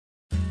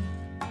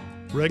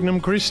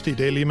Regnum Christi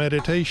Daily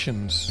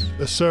Meditations,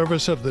 the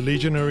service of the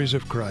Legionaries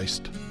of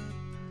Christ.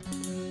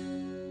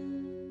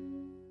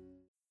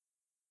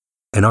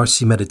 An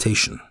RC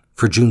Meditation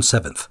for June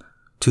 7th,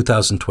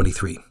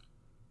 2023.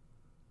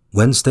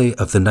 Wednesday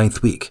of the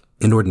 9th week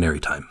in Ordinary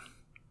Time.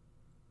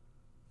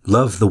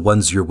 Love the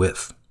ones you're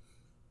with.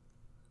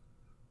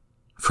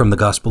 From the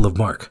Gospel of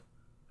Mark,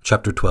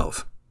 chapter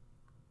 12.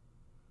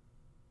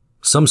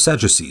 Some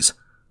Sadducees,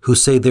 who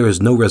say there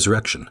is no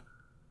resurrection,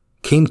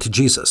 came to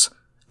Jesus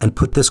and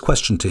put this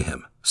question to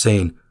him,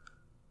 saying,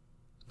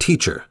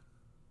 "Teacher,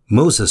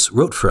 Moses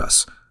wrote for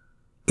us,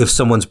 if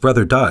someone's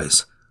brother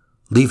dies,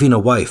 leaving a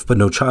wife but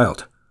no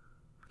child,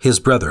 his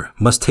brother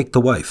must take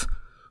the wife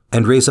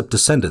and raise up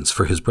descendants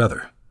for his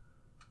brother.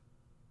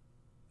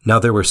 Now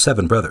there were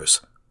 7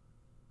 brothers.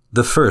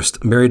 The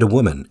first married a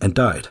woman and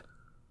died,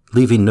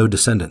 leaving no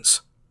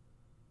descendants.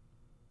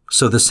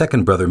 So the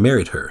second brother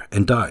married her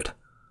and died,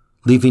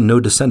 leaving no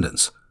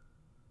descendants,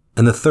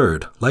 and the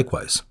third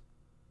likewise.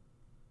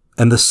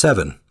 And the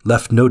 7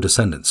 left no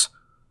descendants.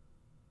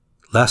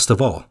 Last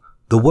of all,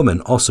 the woman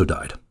also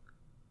died.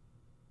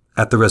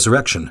 At the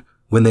resurrection,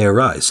 when they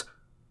arise,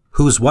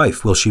 whose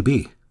wife will she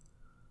be?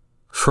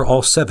 For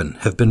all 7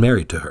 have been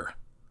married to her."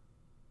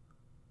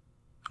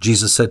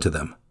 Jesus said to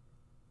them,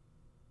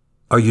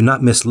 "Are you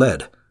not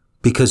misled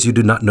because you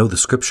do not know the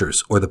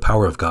Scriptures or the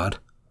power of God?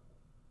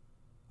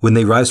 When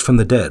they rise from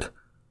the dead,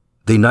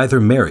 they neither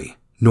marry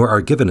nor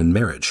are given in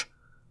marriage,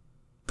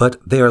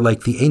 but they are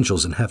like the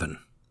angels in heaven.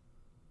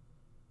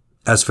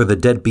 As for the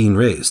dead being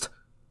raised,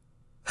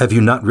 have you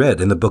not read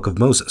in the book of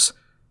Moses,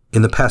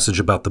 in the passage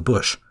about the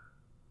bush,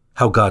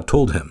 how God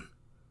told him,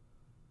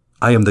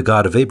 'I am the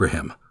God of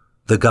Abraham,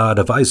 the God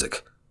of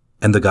Isaac,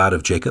 and the God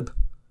of Jacob'?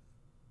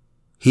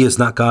 He is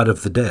not God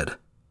of the dead,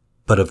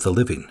 but of the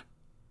living.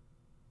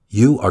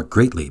 You are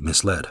greatly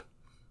misled."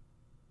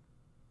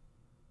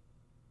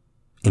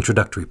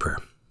 Introductory Prayer.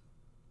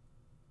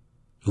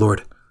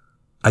 Lord,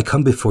 I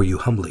come before you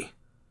humbly.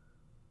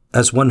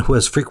 As one who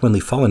has frequently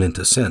fallen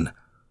into sin,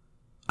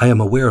 I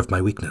am aware of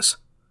my weakness.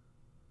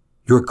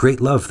 Your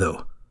great love,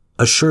 though,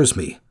 assures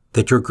me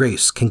that your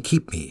grace can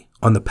keep me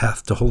on the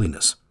path to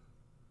holiness.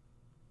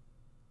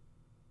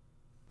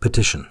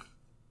 Petition.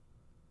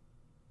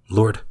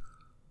 Lord,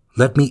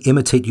 let me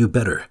imitate you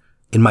better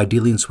in my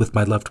dealings with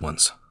my loved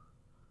ones.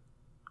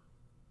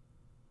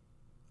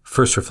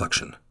 First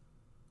reflection.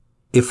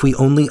 If we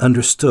only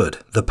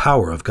understood the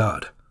power of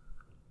God.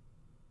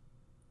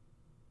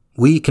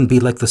 We can be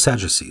like the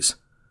Sadducees.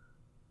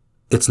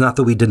 It's not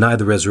that we deny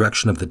the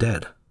resurrection of the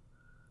dead,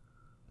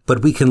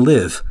 but we can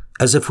live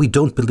as if we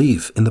don't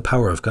believe in the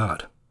power of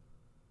God.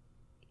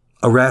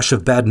 A rash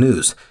of bad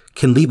news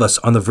can leave us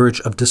on the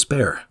verge of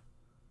despair.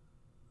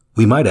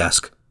 We might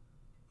ask,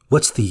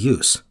 what's the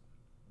use?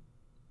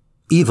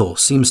 Evil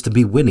seems to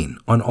be winning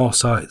on all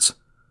sides.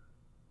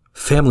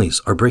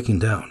 Families are breaking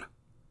down.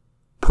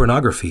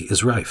 Pornography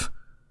is rife.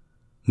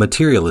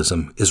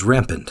 Materialism is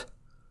rampant.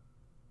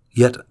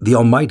 Yet the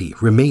Almighty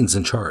remains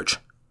in charge.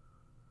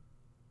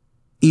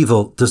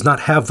 Evil does not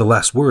have the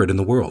last word in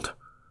the world,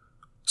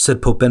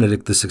 said Pope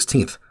Benedict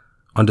XVI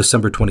on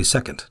December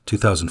 22nd,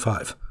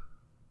 2005.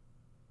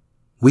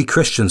 We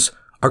Christians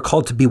are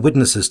called to be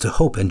witnesses to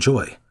hope and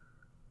joy.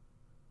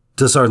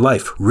 Does our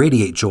life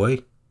radiate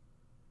joy?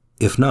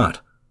 If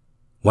not,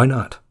 why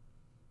not?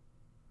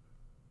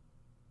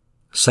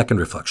 Second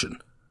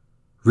reflection.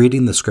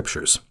 Reading the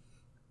Scriptures.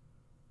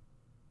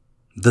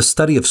 The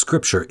study of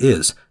Scripture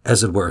is,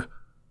 as it were,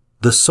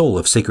 the soul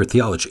of sacred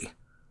theology,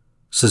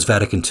 says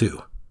Vatican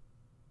II.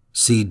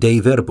 See Dei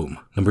Verbum,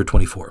 number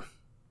 24.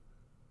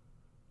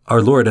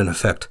 Our Lord, in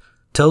effect,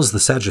 tells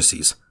the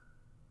Sadducees,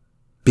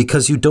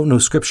 because you don't know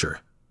Scripture,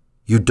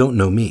 you don't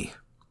know me.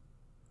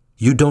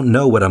 You don't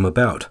know what I'm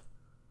about,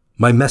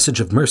 my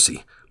message of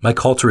mercy, my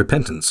call to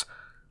repentance,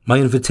 my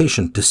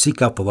invitation to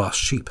seek out the lost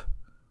sheep.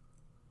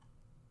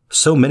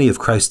 So many of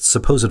Christ's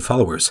supposed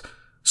followers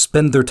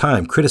spend their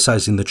time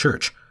criticizing the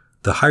church,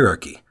 the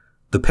hierarchy,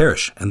 the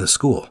parish, and the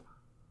school.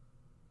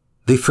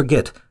 They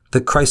forget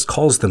that Christ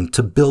calls them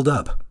to build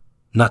up,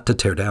 not to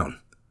tear down.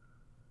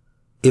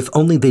 If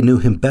only they knew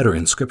him better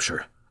in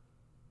Scripture.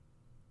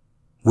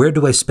 Where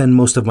do I spend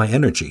most of my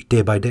energy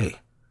day by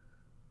day?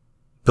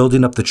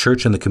 Building up the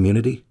church and the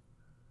community?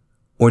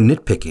 Or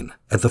nitpicking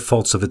at the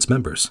faults of its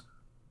members?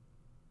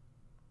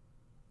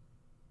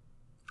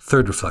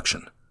 Third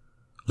reflection.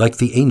 Like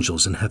the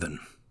angels in heaven.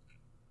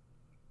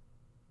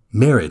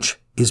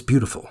 Marriage is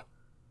beautiful.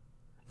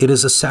 It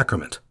is a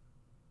sacrament,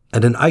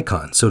 and an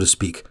icon, so to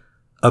speak,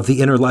 of the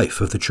inner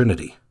life of the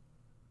Trinity.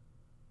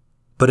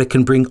 But it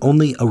can bring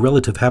only a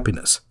relative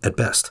happiness, at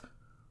best.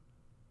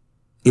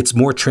 Its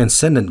more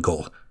transcendent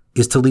goal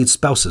is to lead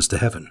spouses to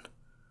heaven.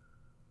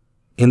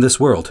 In this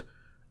world,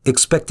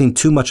 expecting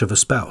too much of a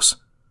spouse,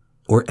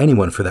 or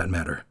anyone for that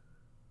matter,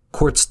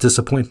 courts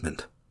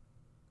disappointment.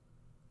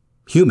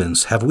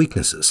 Humans have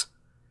weaknesses,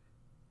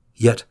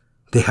 yet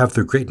they have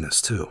their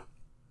greatness too.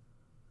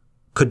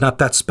 Could not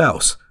that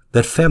spouse,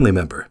 that family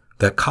member,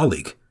 that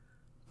colleague,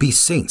 be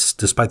saints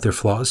despite their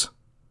flaws?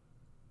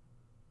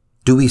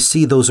 Do we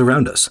see those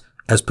around us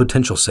as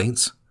potential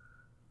saints?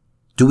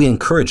 Do we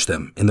encourage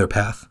them in their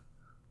path?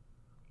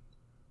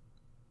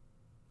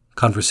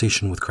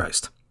 Conversation with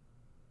Christ.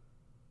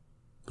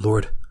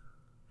 Lord,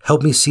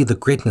 help me see the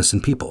greatness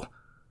in people,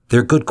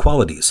 their good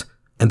qualities,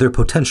 and their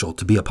potential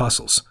to be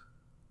apostles.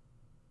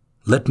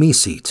 Let me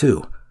see,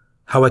 too,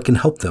 how I can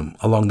help them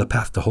along the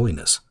path to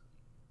holiness.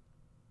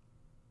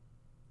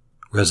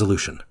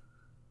 Resolution.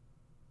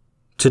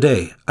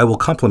 Today, I will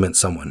compliment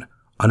someone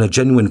on a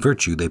genuine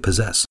virtue they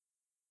possess.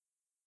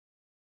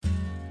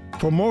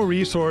 For more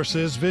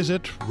resources,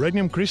 visit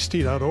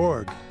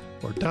regnumchristi.org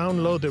or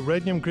download the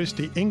Regnum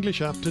Christi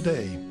English app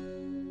today.